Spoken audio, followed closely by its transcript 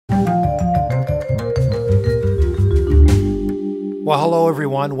Well, hello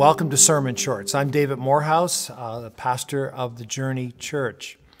everyone. Welcome to Sermon Shorts. I'm Dave Morehouse, the pastor of the Journey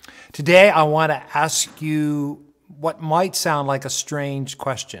Church. Today I want to ask you what might sound like a strange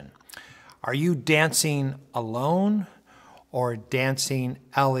question. Are you dancing alone or dancing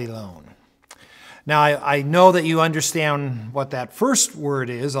Allelon? Now, I know that you understand what that first word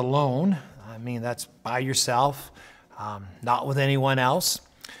is, alone. I mean, that's by yourself, not with anyone else.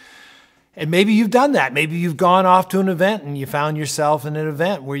 And maybe you've done that. Maybe you've gone off to an event and you found yourself in an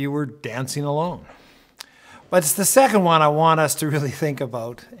event where you were dancing alone. But it's the second one I want us to really think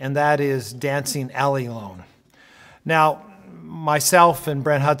about, and that is dancing Allelon. Now, myself and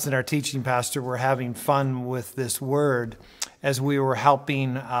Brent Hudson, our teaching pastor, were having fun with this word as we were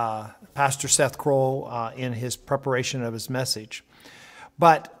helping Pastor Seth Kroll in his preparation of his message.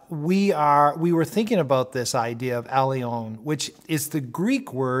 But we were thinking about this idea of Allelon, which is the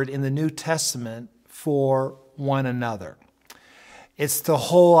Greek word in the New Testament for one another. It's the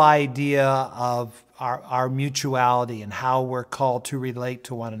whole idea of our mutuality and how we're called to relate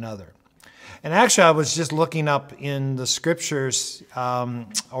to one another. And actually, I was just looking up in the scriptures,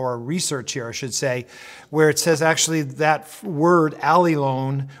 or research here, I should say, where it says actually that word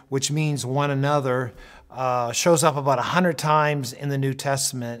Allelon, which means one another, shows up about 100 times in the New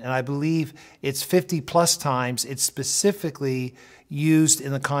Testament, and I believe it's 50 plus times it's specifically used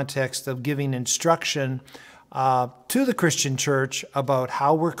in the context of giving instruction to the Christian church about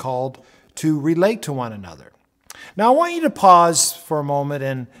how we're called to relate to one another. Now, I want you to pause for a moment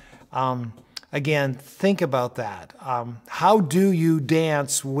and again, think about that. How do you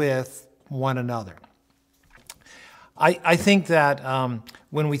dance with one another? I think that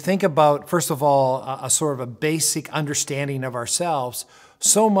when we think about, first of all, a sort of a basic understanding of ourselves,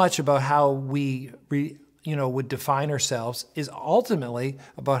 so much about how we would define ourselves is ultimately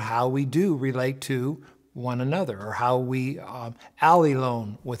about how we do relate to one another, or how we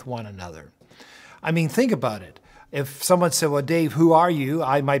Allelon with one another. I mean, think about it. If someone said, well, Dave, who are you?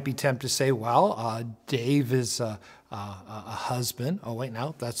 I might be tempted to say, well, Dave is a husband. Oh, wait,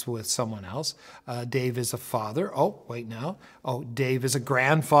 now, that's with someone else. Dave is a father. Oh, wait, now. Oh, Dave is a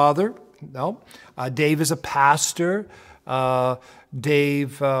grandfather. No. Dave is a pastor.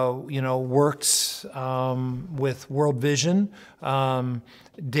 Dave, works with World Vision.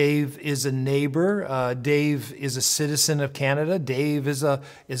 Dave is a neighbor. Dave is a citizen of Canada. Dave is a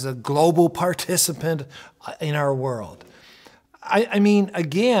global participant in our world. I mean,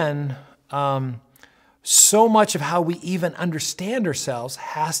 again, so much of how we even understand ourselves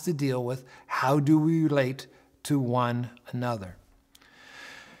has to deal with how do we relate to one another.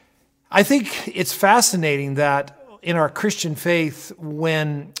 I think it's fascinating that in our Christian faith,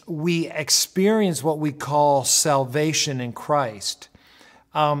 when we experience what we call salvation in Christ,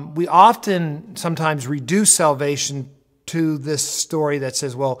 we often sometimes reduce salvation to this story that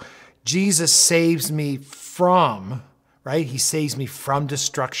says, well, Jesus saves me from, right? He saves me from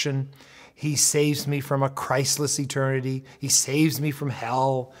destruction. He saves me from a Christless eternity. He saves me from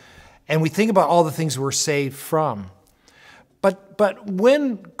hell. And we think about all the things we're saved from. But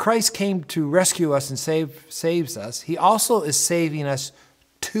when Christ came to rescue us and saves us, he also is saving us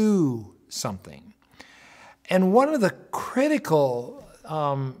to something. And one of the critical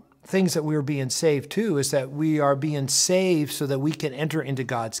things that we're being saved to is that we are being saved so that we can enter into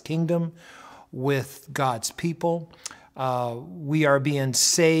God's kingdom with God's people. We are being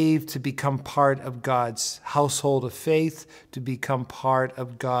saved to become part of God's household of faith, to become part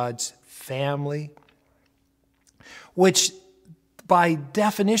of God's family, which by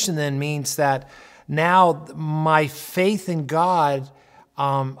definition then means that now my faith in God,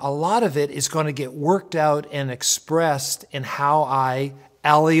 a lot of it is going to get worked out and expressed in how I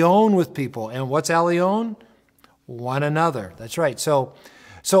Allelon with people. And what's Allelon? One another. That's right. So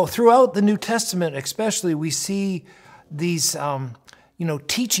throughout the New Testament especially, we see these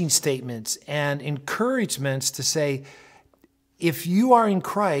teaching statements and encouragements to say, if you are in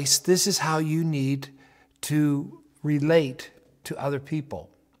Christ, this is how you need to relate to other people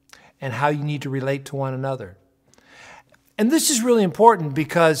and how you need to relate to one another. And this is really important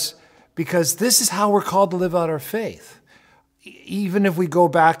because this is how we're called to live out our faith. Even if we go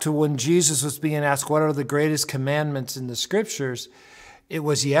back to when Jesus was being asked, what are the greatest commandments in the scriptures? It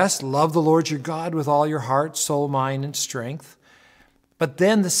was, yes, love the Lord your God with all your heart, soul, mind, and strength. But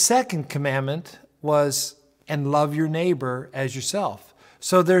then the second commandment was, and love your neighbor as yourself.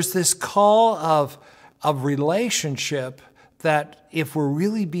 So there's this call of relationship that if we're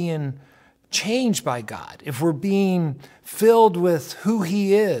really being changed by God, if we're being filled with who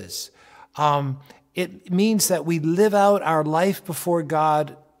he is, it means that we live out our life before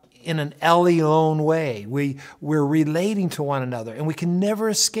God in an Allelon way. We're relating to one another, and we can never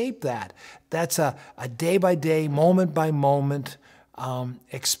escape that. That's a day-by-day, moment-by-moment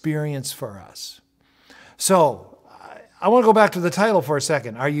experience for us. So I want to go back to the title for a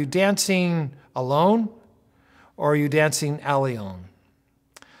second. Are you dancing alone, or are you dancing Allelon?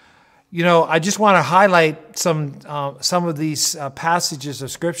 You know, I just want to highlight some of these passages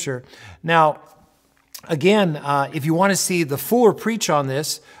of Scripture. Now, again, if you want to see the fuller preach on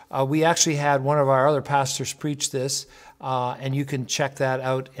this, we actually had one of our other pastors preach this, and you can check that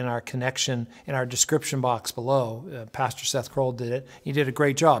out in our connection, in our description box below. Pastor Seth Kroll did it. He did a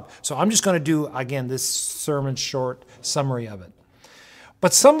great job. So I'm just going to do, again, this sermon short summary of it.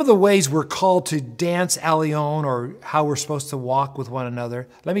 But some of the ways we're called to dance Allelon, or how we're supposed to walk with one another,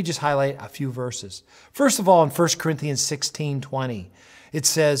 let me just highlight a few verses. First of all, in 1 Corinthians 16:20, it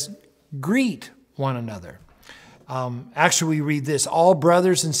says, greet one another. Actually, we read this, all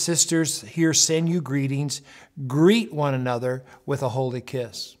brothers and sisters here send you greetings. Greet one another with a holy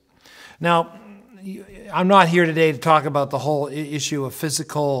kiss. Now, I'm not here today to talk about the whole issue of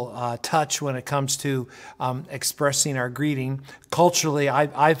physical touch when it comes to expressing our greeting. Culturally,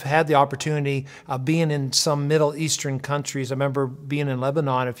 I've had the opportunity of being in some Middle Eastern countries. I remember being in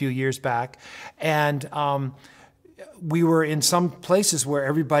Lebanon a few years back, and we were in some places where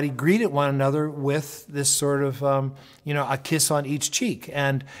everybody greeted one another with this sort of, a kiss on each cheek.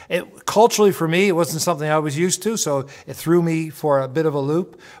 And culturally for me, it wasn't something I was used to, so it threw me for a bit of a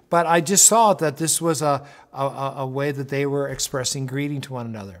loop. But I just saw that this was a way that they were expressing greeting to one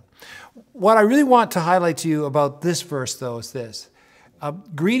another. What I really want to highlight to you about this verse, though, is this.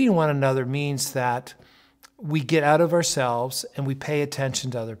 Greeting one another means that we get out of ourselves and we pay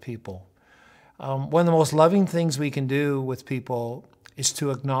attention to other people. One of the most loving things we can do with people is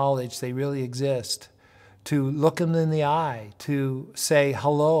to acknowledge they really exist, to look them in the eye, to say,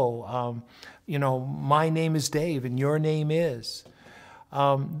 hello, my name is Dave and your name is.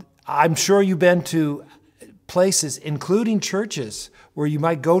 I'm sure you've been to places, including churches, where you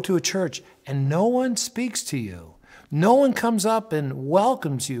might go to a church and no one speaks to you. No one comes up and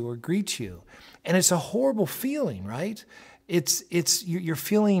welcomes you or greets you. And it's a horrible feeling, right? You're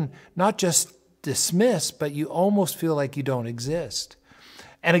feeling not just dismissed, but you almost feel like you don't exist.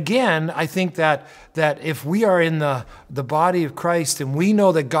 And again, I think that if we are in the body of Christ and we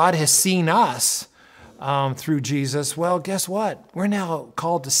know that God has seen us through Jesus, well, guess what? We're now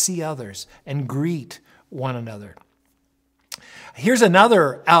called to see others and greet one another. Here's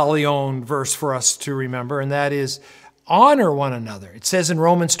another Allelon verse for us to remember, and that is honor one another. It says in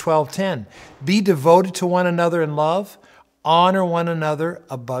Romans 12:10, be devoted to one another in love, honor one another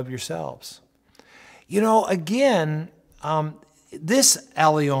above yourselves. You know, again, this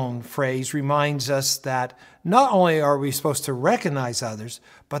Allelon phrase reminds us that not only are we supposed to recognize others,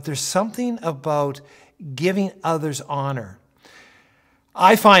 but there's something about giving others honor.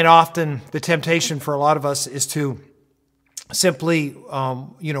 I find often the temptation for a lot of us is to simply,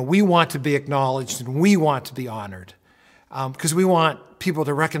 we want to be acknowledged and we want to be honored because we want people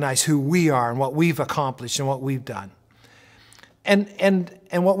to recognize who we are and what we've accomplished and what we've done. And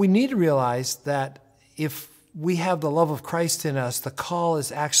what we need to realize that if we have the love of Christ in us, the call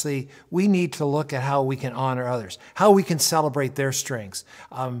is actually we need to look at how we can honor others, how we can celebrate their strengths,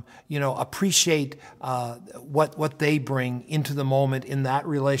 appreciate what they bring into the moment in that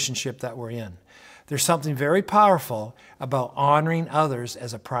relationship that we're in. There's something very powerful about honoring others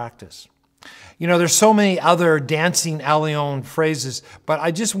as a practice. You know, there's so many other dancing Allelon phrases, but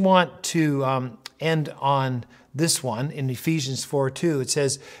I just want to end on this one in Ephesians 4:2. It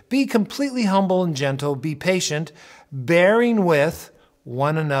says, be completely humble and gentle, be patient, bearing with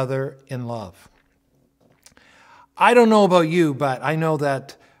one another in love. I don't know about you, but I know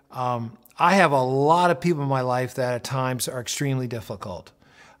that I have a lot of people in my life that at times are extremely difficult.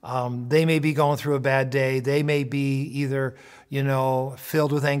 They may be going through a bad day. They may be either,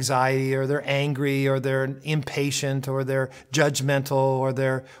 filled with anxiety, or they're angry, or they're impatient, or they're judgmental, or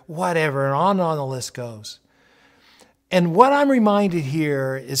they're whatever, and on the list goes. And what I'm reminded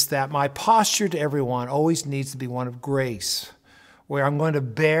here is that my posture to everyone always needs to be one of grace, where I'm going to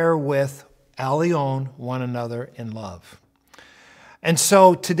bear with Allelon one another in love. And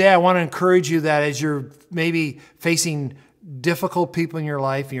so today I want to encourage you that as you're maybe facing difficult people in your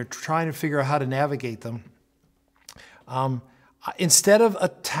life and you're trying to figure out how to navigate them, instead of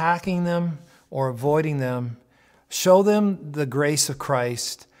attacking them or avoiding them, show them the grace of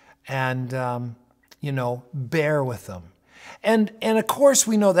Christ and bear with them. And of course,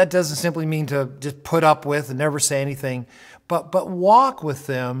 we know that doesn't simply mean to just put up with and never say anything, but walk with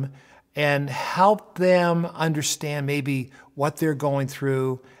them and help them understand maybe what they're going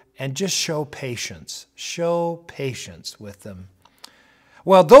through and just show patience. Show patience with them.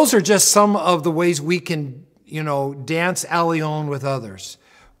 Well, those are just some of the ways we can, dance Allelon with others.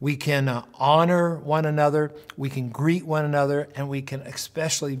 We can honor one another, we can greet one another, and we can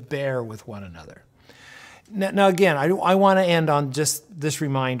especially bear with one another. Now again, I want to end on just this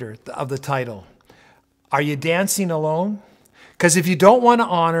reminder of the title. Are you dancing alone? Because if you don't want to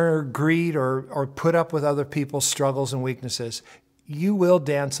honor or greet or put up with other people's struggles and weaknesses, you will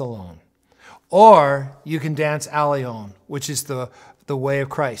dance alone. Or you can dance Allelon, which is the way of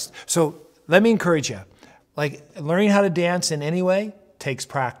Christ. So let me encourage you. Like learning how to dance in any way takes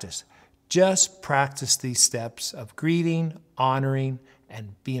practice. Just practice these steps of greeting, honoring,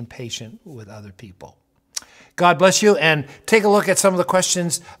 and being patient with other people. God bless you, and take a look at some of the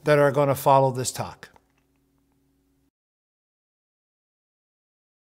questions that are going to follow this talk.